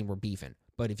and Epstein were beefing.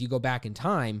 But if you go back in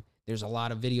time, there's a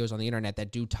lot of videos on the internet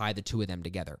that do tie the two of them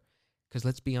together. Because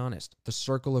let's be honest, the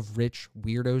circle of rich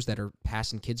weirdos that are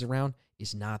passing kids around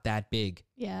is not that big.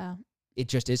 Yeah. It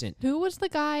just isn't. Who was the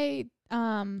guy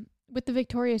with the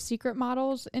Victoria's Secret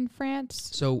models in France?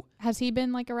 So has he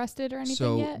been arrested or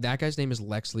anything yet? So that guy's name is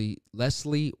Leslie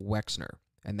Wexner.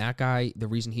 And that guy, the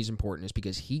reason he's important is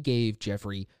because he gave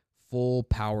Jeffrey full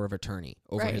power of attorney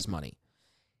over his money.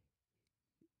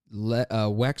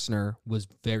 Wexner was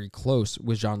very close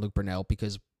with Jean-Luc Brunel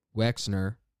because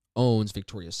Wexner owns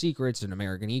Victoria's Secrets and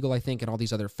American Eagle, I think, and all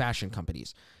these other fashion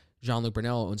companies. Jean-Luc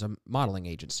Brunel owns a modeling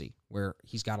agency where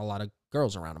he's got a lot of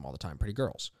girls around him all the time, pretty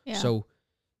girls. Yeah. So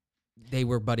they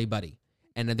were buddy-buddy.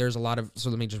 And then there's a lot of... So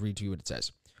let me just read to you what it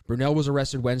says. Brunel was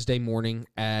arrested Wednesday morning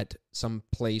at some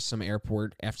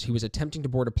airport, after he was attempting to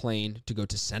board a plane to go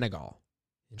to Senegal.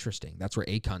 Interesting. That's where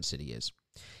Akon City is.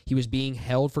 He was being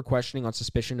held for questioning on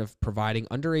suspicion of providing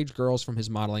underage girls from his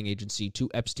modeling agency to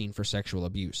Epstein for sexual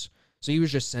abuse. So he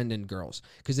was just sending girls.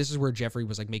 Because this is where Jeffrey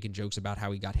was making jokes about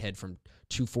how he got head from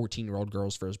 2 14-year-old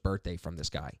girls for his birthday from this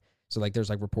guy. So there's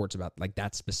reports about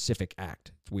that specific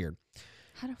act. It's weird.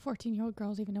 How do 14-year-old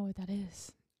girls even know what that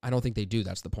is? I don't think they do.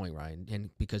 That's the point, Ryan. And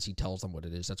because he tells them what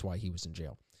it is, that's why he was in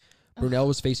jail. Brunel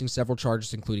was facing several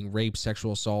charges, including rape,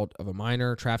 sexual assault of a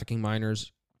minor, trafficking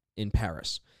minors in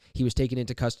Paris. He was taken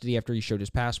into custody after he showed his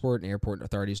passport, and airport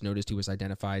authorities noticed he was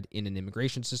identified in an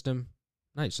immigration system.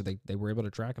 Nice. So they were able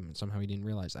to track him, and somehow he didn't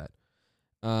realize that.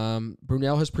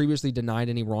 Brunel has previously denied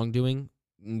any wrongdoing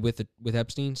with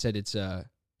Epstein, said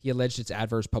he alleged it's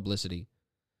adverse publicity.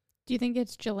 Do you think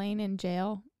it's Ghislaine in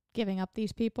jail giving up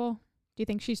these people? Do you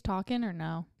think she's talking or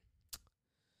no?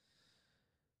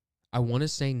 I want to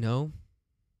say no.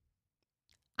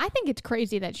 I think it's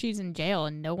crazy that she's in jail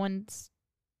and no one's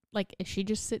like, is she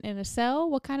just sitting in a cell?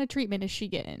 What kind of treatment is she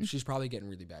getting? She's probably getting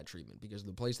really bad treatment because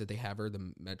the place that they have her,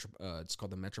 it's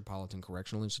called the Metropolitan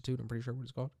Correctional Institute. I'm pretty sure what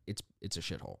it's called. It's a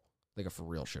shithole, like a for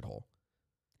real shithole.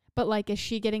 But like, is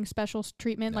she getting special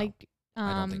treatment No, like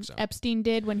I don't think so. Epstein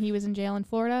did when he was in jail in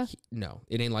Florida? No,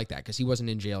 it ain't like that because he wasn't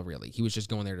in jail really. He was just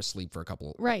going there to sleep for a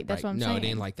couple. Right, that's what I'm saying. No, it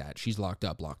ain't like that. She's locked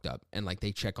up, and like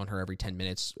they check on her every 10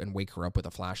 minutes and wake her up with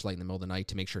a flashlight in the middle of the night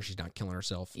to make sure she's not killing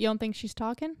herself. You don't think she's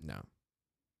talking? No,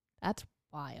 that's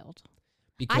wild.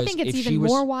 because I think it's if even she was,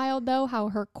 more wild though how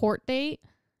her court date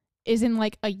is in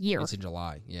like a year. It's in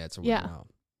July. Yeah, it's a Yeah. wow.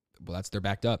 Well, they're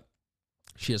backed up.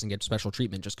 She doesn't get special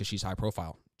treatment just because she's high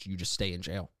profile. You just stay in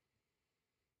jail.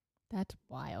 That's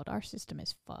wild. Our system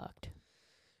is fucked.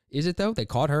 Is it though? They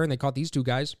caught her and they caught these two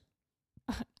guys.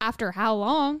 After how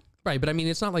long? Right, but I mean,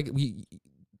 it's not like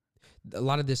a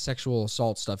lot of this sexual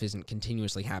assault stuff isn't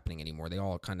continuously happening anymore. They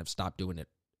all kind of stopped doing it,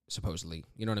 supposedly.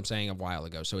 You know what I'm saying? A while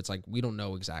ago. So it's like, we don't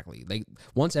know exactly.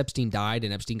 Once Epstein died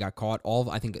and Epstein got caught,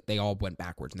 I think they all went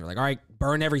backwards. And they're like, all right,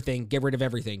 burn everything, get rid of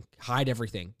everything, hide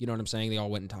everything. You know what I'm saying? They all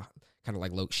went into kind of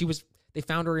like, they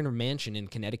found her in her mansion in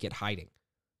Connecticut hiding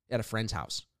at a friend's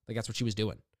house. Like, that's what she was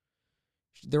doing.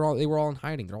 They were all in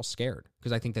hiding. They're all scared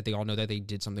because I think that they all know that they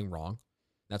did something wrong.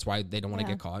 That's why they don't want to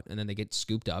get caught, and then they get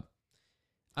scooped up.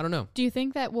 I don't know. Do you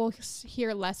think that we'll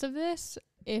hear less of this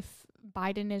if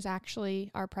Biden is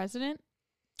actually our president?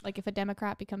 Like, if a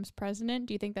Democrat becomes president,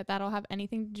 do you think that that'll have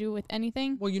anything to do with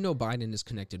anything? Well, Biden is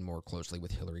connected more closely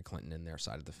with Hillary Clinton and their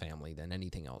side of the family than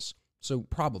anything else. So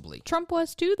probably. Trump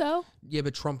was too, though. Yeah,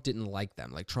 but Trump didn't like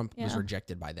them. Like, Trump was Yeah.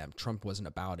 rejected by them. Trump wasn't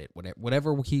about it.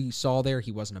 Whatever he saw there,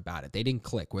 he wasn't about it. They didn't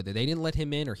click. Whether they didn't let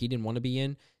him in or he didn't want to be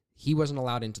in, he wasn't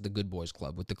allowed into the good boys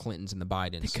club with the Clintons and the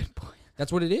Bidens. The good boy.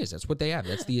 That's what it is. That's what they have.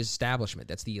 That's the establishment.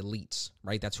 That's the elites,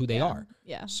 right? That's who they are.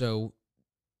 Yeah. So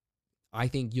I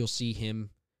think you'll see him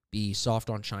be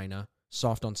soft on China,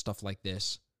 soft on stuff like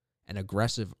this, and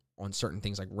aggressive on certain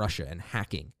things like Russia and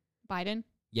hacking. Biden?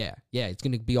 Yeah, it's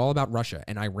going to be all about Russia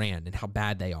and Iran and how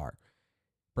bad they are.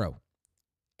 Bro,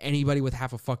 anybody with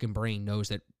half a fucking brain knows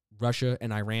that Russia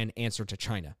and Iran answer to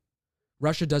China.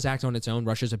 Russia does act on its own.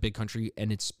 Russia's a big country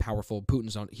and it's powerful.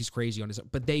 He's crazy on his own.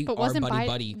 But they are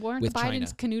buddy-buddy weren't with the China.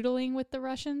 Bidens canoodling with the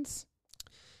Russians?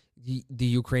 The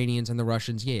Ukrainians and the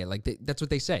Russians, yeah, like that's what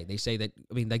they say. They say that,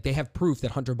 I mean, like they have proof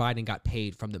that Hunter Biden got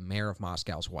paid from the mayor of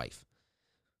Moscow's wife.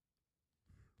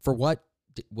 For what?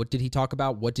 What did he talk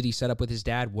about? What did he set up with his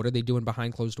dad? What are they doing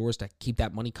behind closed doors to keep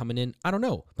that money coming in? I don't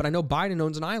know. But I know Biden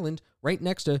owns an island right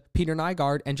next to Peter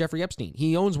Nygaard and Jeffrey Epstein.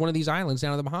 He owns one of these islands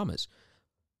down in the Bahamas.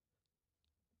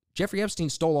 Jeffrey Epstein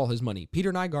stole all his money.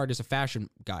 Peter Nygaard is a fashion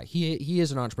guy. He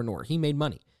is an entrepreneur. He made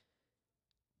money.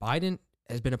 Biden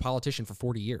has been a politician for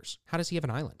 40 years. How does he have an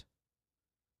island?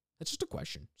 That's just a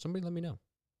question. Somebody let me know.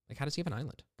 Like, how does he have an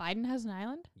island? Biden has an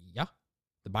island? Yeah.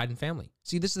 The Biden family.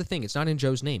 See, this is the thing. It's not in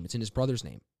Joe's name. It's in his brother's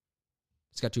name.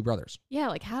 He's got two brothers. Yeah,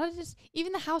 like how does this,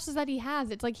 even the houses that he has,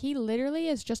 it's like he literally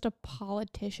is just a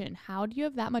politician. How do you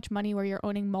have that much money where you're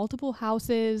owning multiple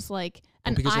houses, like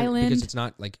an island? Because it's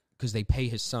not like, because they pay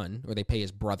his son or they pay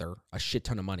his brother a shit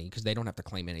ton of money because they don't have to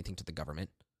claim anything to the government.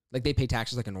 Like they pay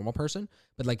taxes like a normal person,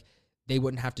 but like they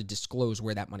wouldn't have to disclose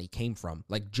where that money came from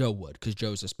like Joe would because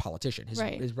Joe's this politician.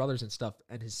 His brothers and stuff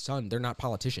and his son, they're not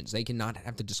politicians. They cannot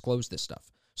have to disclose this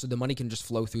stuff. So the money can just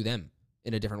flow through them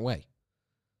in a different way.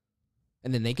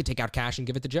 And then they could take out cash and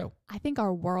give it to Joe. I think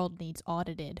our world needs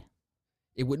audited.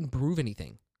 It wouldn't prove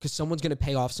anything because someone's going to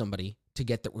pay off somebody to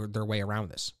get their way around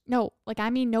this. No, like, I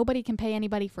mean, nobody can pay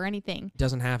anybody for anything.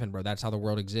 Doesn't happen, bro. That's how the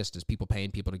world exists, is people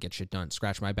paying people to get shit done.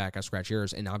 Scratch my back, I scratch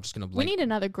yours, and I'm just going to We need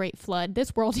another great flood.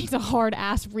 This world needs a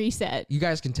hard-ass reset. You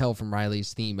guys can tell from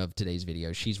Riley's theme of today's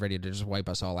video, she's ready to just wipe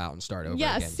us all out and start over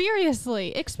again. Yeah,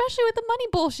 seriously. Especially with the money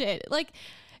bullshit. Like,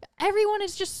 everyone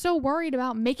is just so worried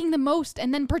about making the most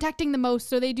and then protecting the most,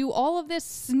 so they do all of this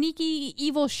sneaky,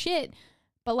 evil shit.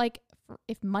 But, like,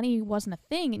 if money wasn't a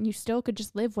thing and you still could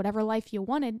just live whatever life you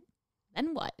wanted,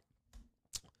 then what?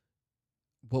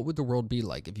 What would the world be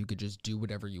like if you could just do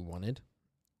whatever you wanted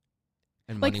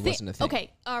and money wasn't a thing?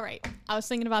 Okay, all right. I was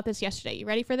thinking about this yesterday. You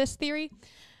ready for this theory?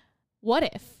 What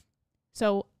if,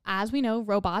 so as we know,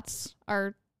 robots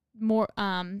are more,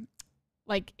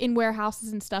 like in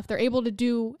warehouses and stuff, they're able to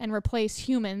do and replace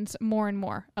humans more and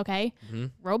more, okay? Mm-hmm.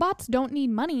 Robots don't need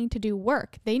money to do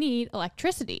work. They need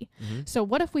electricity. Mm-hmm. So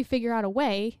what if we figure out a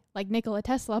way, like Nikola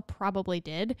Tesla probably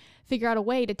did, figure out a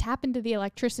way to tap into the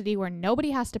electricity where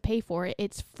nobody has to pay for it.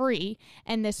 It's free.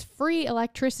 And this free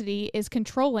electricity is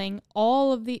controlling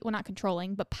all of the, well, not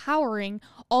controlling, but powering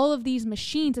all of these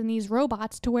machines and these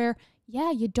robots to where,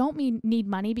 yeah, you don't need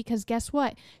money because guess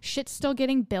what? Shit's still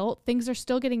getting built. Things are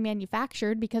still getting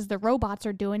manufactured because the robots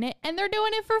are doing it, and they're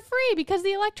doing it for free because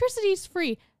the electricity's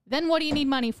free. Then what do you need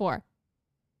money for?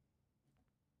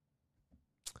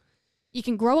 You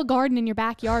can grow a garden in your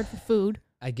backyard for food.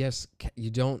 I guess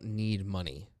you don't need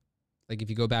money. Like if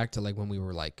you go back to like when we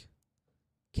were like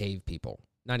cave people,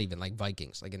 not even like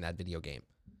Vikings, like in that video game,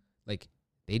 like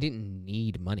they didn't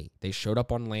need money. They showed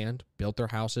up on land, built their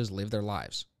houses, lived their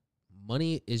lives.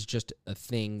 Money is just a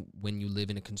thing when you live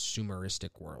in a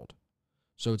consumeristic world.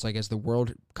 So it's like as the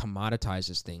world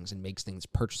commoditizes things and makes things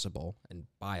purchasable and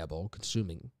buyable,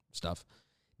 consuming stuff,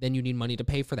 then you need money to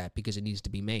pay for that because it needs to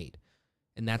be made.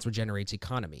 And that's what generates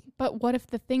economy. But what if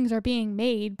the things are being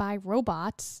made by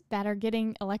robots that are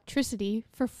getting electricity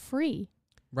for free?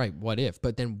 Right, what if?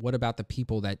 But then what about the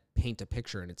people that paint a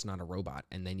picture and it's not a robot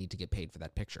and they need to get paid for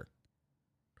that picture?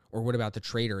 Or what about the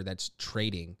trader that's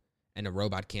trading and a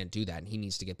robot can't do that and he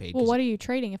needs to get paid? Well, what are you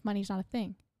trading if money's not a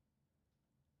thing?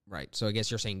 Right, so I guess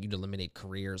you're saying you'd eliminate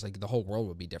careers. Like the whole world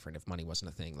would be different if money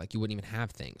wasn't a thing. Like you wouldn't even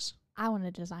have things. I want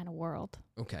to design a world.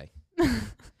 Okay.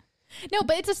 No,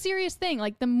 but it's a serious thing.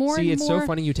 Like the more See, and it's more... so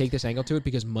funny you take this angle to it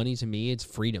because money to me, it's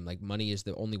freedom. Like money is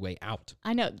the only way out.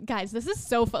 I know, guys, this is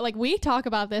so fun. Like we talk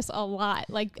about this a lot.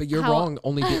 Like, but you're wrong.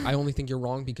 I only think you're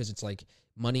wrong because it's like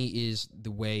money is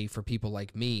the way for people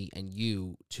like me and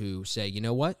you to say, you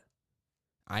know what?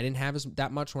 I didn't have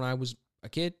that much when I was a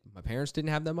kid. My parents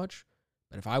didn't have that much.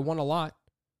 But if I want a lot,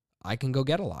 I can go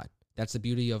get a lot. That's the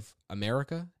beauty of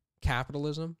America,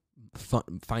 capitalism,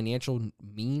 financial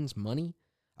means, money.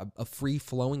 A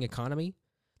free-flowing economy.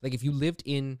 Like if you lived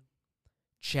in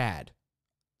Chad,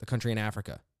 the country in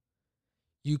Africa,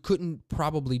 you couldn't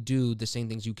probably do the same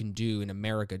things you can do in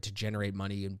America to generate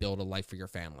money and build a life for your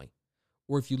family.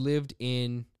 Or if you lived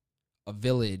in a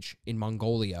village in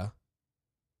Mongolia,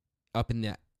 up in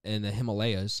the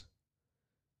Himalayas,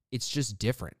 it's just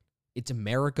different. It's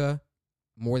America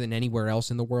more than anywhere else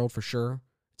in the world for sure.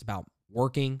 It's about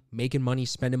working, making money,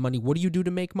 spending money. What do you do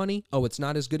to make money? Oh, it's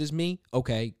not as good as me?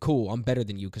 Okay, cool. I'm better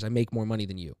than you because I make more money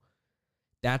than you.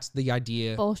 That's the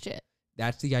idea. Bullshit.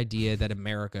 That's the idea that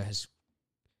America has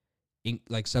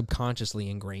like subconsciously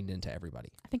ingrained into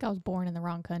everybody. I think I was born in the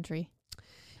wrong country. Yeah.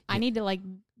 I need to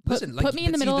Listen, put me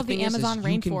in the middle of the Amazon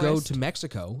rainforest. You can go to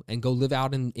Mexico and go live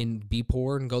out and be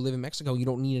poor and go live in Mexico. You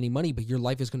don't need any money, but your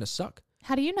life is going to suck.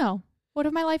 How do you know? What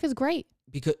if my life is great?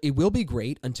 Because it will be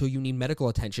great until you need medical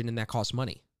attention, and that costs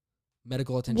money.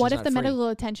 Medical attention. What if the medical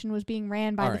attention was being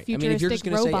ran by the futuristic robots? If you're just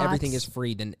going to say everything is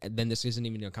free, then this isn't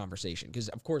even a conversation. Because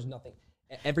of course,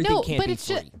 everything can't be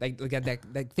free.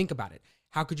 Like think about it.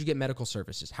 How could you get medical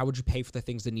services? How would you pay for the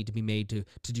things that need to be made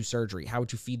to do surgery? How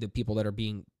would you feed the people that are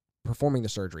performing the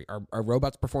surgery? Are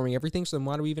robots performing everything? So then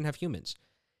why do we even have humans?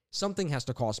 Something has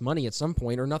to cost money at some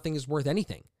point, or nothing is worth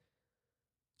anything.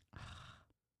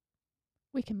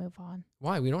 We can move on.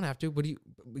 Why? We don't have to. What do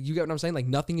you get what I'm saying? Like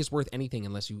nothing is worth anything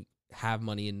unless you have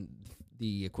money in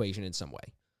the equation in some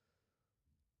way.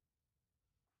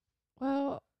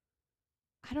 Well,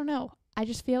 I don't know. I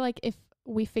just feel like if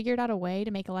we figured out a way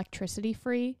to make electricity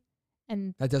free,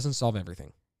 and that doesn't solve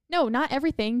everything. No, not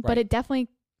everything, right. But it definitely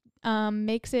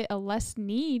makes it a less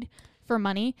need for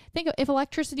money. Think if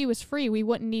electricity was free, we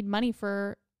wouldn't need money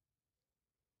for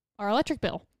our electric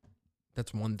bill.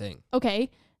 That's one thing. Okay.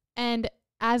 And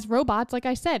as robots, like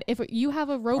I said, if you have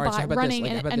a robot running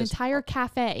an entire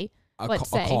cafe, let's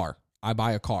say. A car. I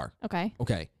buy a car. Okay.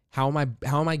 Okay. How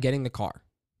am I getting the car?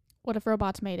 What if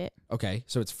robots made it? Okay.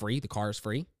 So it's free? The car is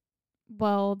free?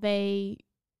 Well, the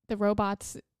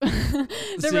robots...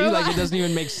 it doesn't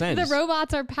even make sense. The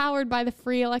robots are powered by the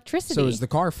free electricity. So is the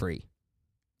car free?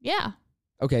 Yeah.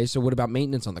 Okay. So what about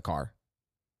maintenance on the car?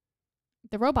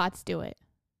 The robots do it.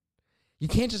 You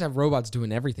can't just have robots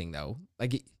doing everything, though.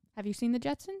 Have you seen the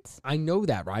Jetsons? I know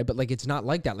that, right? But it's not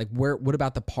like that. What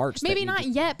about the parts? Maybe not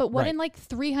yet, but what in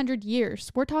 300 years?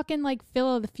 We're talking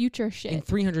Phil of the future shit. In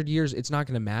 300 years, it's not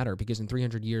going to matter because in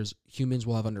 300 years, humans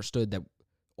will have understood that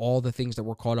all the things that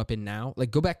we're caught up in now,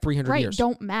 go back 300 years.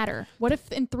 Don't matter. What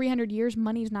if in 300 years,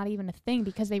 money's not even a thing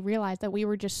because they realized that we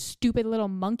were just stupid little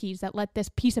monkeys that let this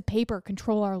piece of paper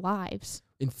control our lives?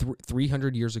 In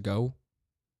 300 years ago,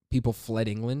 people fled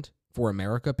England for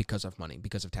America because of money,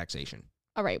 because of taxation.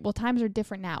 All right. Well, times are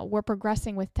different now. We're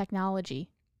progressing with technology.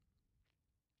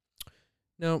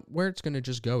 No, where it's going to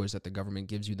just go is that the government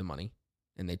gives you the money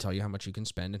And they tell you how much you can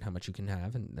spend and how much you can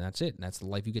have, and that's it. And that's the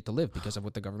life you get to live because of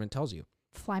what the government tells you.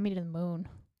 Fly me to the moon.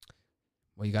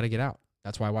 Well, you got to get out.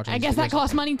 That's why I watch. I guess that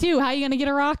costs money too. How are you going to get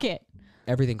a rocket?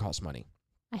 Everything costs money.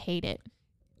 I hate it.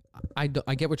 I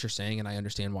get what you're saying, and I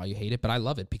understand why you hate it, but I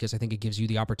love it because I think it gives you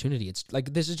the opportunity. It's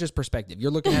like, this is just perspective.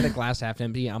 You're looking at a glass half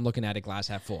empty. I'm looking at a glass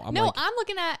half full. I'm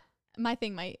looking at, my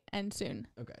thing might end soon.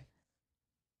 Okay.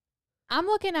 I'm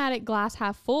looking at it glass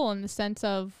half full in the sense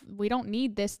of we don't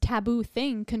need this taboo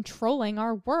thing controlling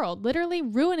our world, literally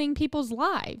ruining people's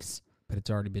lives. But it's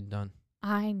already been done.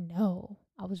 I know.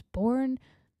 I was born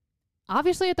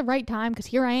obviously at the right time because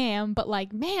here I am, but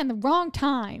like, man, the wrong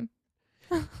time.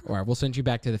 All right, we'll send you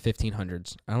back to the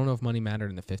 1500s. I don't know if money mattered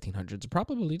in the 1500s. It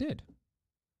probably did.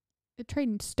 They're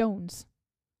trading stones.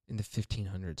 In the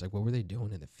 1500s. Like, what were they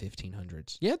doing in the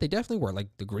 1500s? Yeah, they definitely were. Like,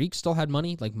 the Greeks still had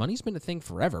money. Like, money's been a thing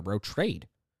forever, bro. Trade.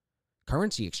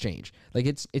 Currency exchange. Like,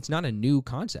 it's not a new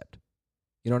concept.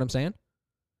 You know what I'm saying?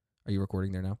 Are you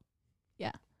recording there now?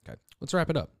 Yeah. Okay. Let's wrap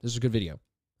it up. This is a good video.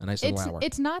 A nice little hour.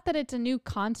 It's not that it's a new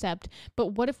concept, but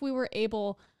what if we were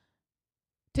able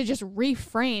to just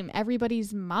reframe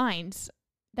everybody's minds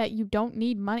that you don't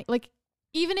need money? Like,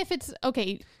 even if it's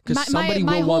okay, because somebody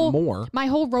will want more. My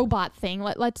whole robot thing.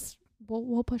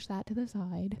 We'll push that to the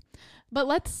side. But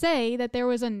let's say that there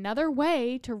was another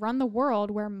way to run the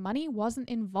world where money wasn't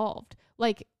involved.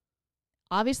 Like,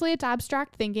 obviously, it's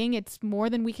abstract thinking. It's more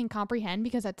than we can comprehend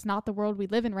because that's not the world we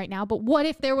live in right now. But what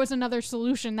if there was another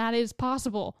solution that is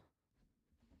possible?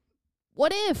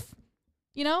 What if?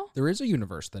 You know? There is a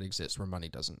universe that exists where money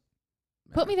doesn't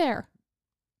matter. Put me there.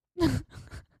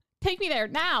 Take me there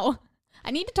now. I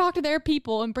need to talk to their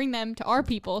people and bring them to our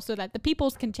people so that the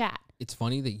peoples can chat. It's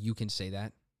funny that you can say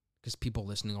that because people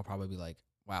listening will probably be like,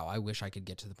 wow, I wish I could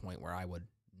get to the point where I would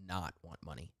not want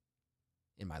money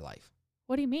in my life.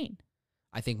 What do you mean?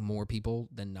 I think more people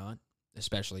than not,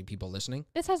 especially people listening.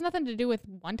 This has nothing to do with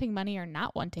wanting money or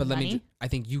not wanting money. I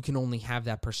think you can only have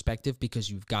that perspective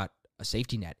because you've got a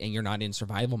safety net and you're not in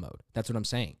survival mode. That's what I'm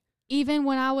saying. Even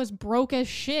when I was broke as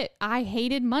shit, I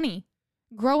hated money.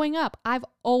 Growing up, I've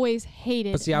always hated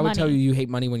money. But see, I would tell you hate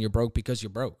money when you're broke because you're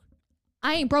broke.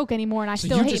 I ain't broke anymore and I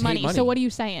still hate money. So what are you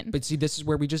saying? But see, this is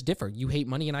where we just differ. You hate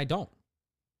money and I don't.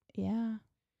 Yeah.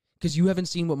 Because you haven't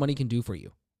seen what money can do for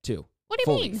you, too. What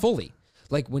do you mean? Fully.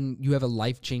 Like when you have a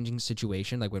life-changing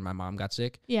situation, like when my mom got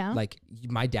sick. Yeah. Like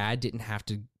my dad didn't have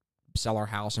to sell our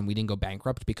house and we didn't go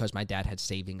bankrupt because my dad had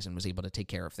savings and was able to take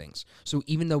care of things. So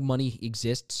even though money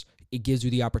exists, it gives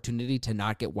you the opportunity to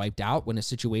not get wiped out when a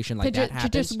situation like that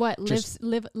happens. To just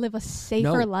live a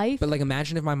safer life? But like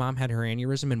imagine if my mom had her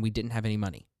aneurysm and we didn't have any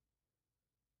money.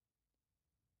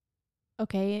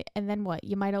 Okay, and then what?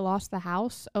 You might have lost the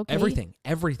house? Okay.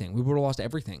 Everything. We would have lost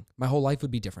everything. My whole life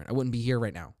would be different. I wouldn't be here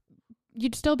right now.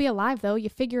 You'd still be alive, though. You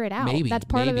figure it out. Maybe. That's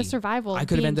part of the survival. I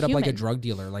could have ended up like a drug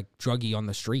dealer, like druggie on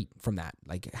the street from that.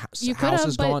 Like you house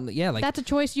is gone. Yeah, like that's a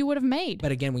choice you would have made.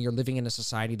 But again, when you're living in a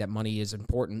society that money is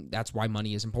important, that's why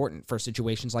money is important for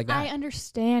situations like that. I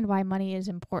understand why money is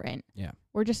important. Yeah.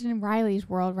 We're just in Riley's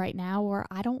world right now where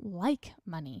I don't like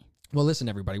money. Well, listen,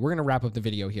 everybody, we're going to wrap up the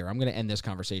video here. I'm going to end this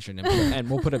conversation and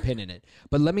we'll put a pin in it.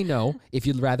 But let me know if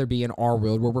you'd rather be in our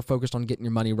world where we're focused on getting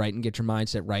your money right and get your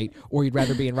mindset right, or you'd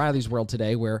rather be in Riley's world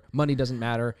today where money doesn't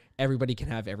matter. Everybody can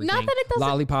have everything. Not that it doesn't.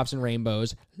 Lollipops and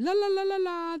rainbows. La, la, la, la,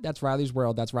 la. That's Riley's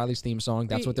world. That's Riley's theme song.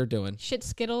 That's what they're doing. Shit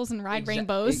Skittles and ride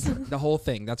rainbows. The whole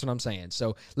thing. That's what I'm saying.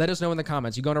 So let us know in the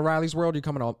comments. You going to Riley's world? You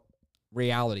coming to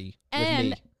reality with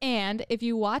me? And if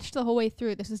you watched the whole way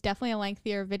through, this is definitely a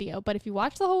lengthier video, but if you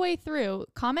watch the whole way through,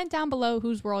 comment down below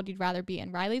whose world you'd rather be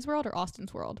in, Riley's world or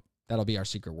Austin's world. That'll be our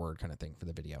secret word kind of thing for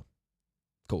the video.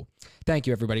 Cool. Thank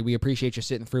you, everybody. We appreciate you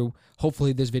sitting through.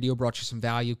 Hopefully this video brought you some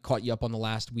value, caught you up on the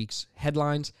last week's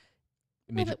headlines.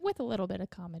 With a little bit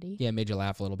of comedy. Yeah, made you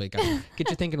laugh a little bit. Get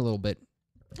you thinking a little bit.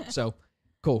 So,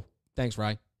 cool. Thanks,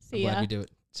 Rye. I'm glad we do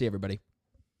it. See you, everybody.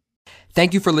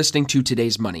 Thank you for listening to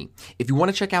Today's Money. If you want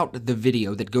to check out the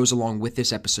video that goes along with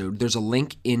this episode, there's a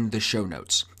link in the show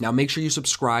notes. Now make sure you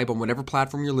subscribe on whatever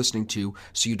platform you're listening to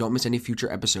so you don't miss any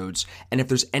future episodes. And if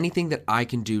there's anything that I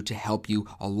can do to help you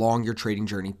along your trading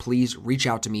journey, please reach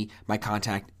out to me. My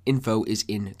contact info is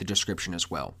in the description as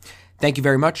well. Thank you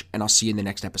very much, and I'll see you in the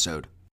next episode.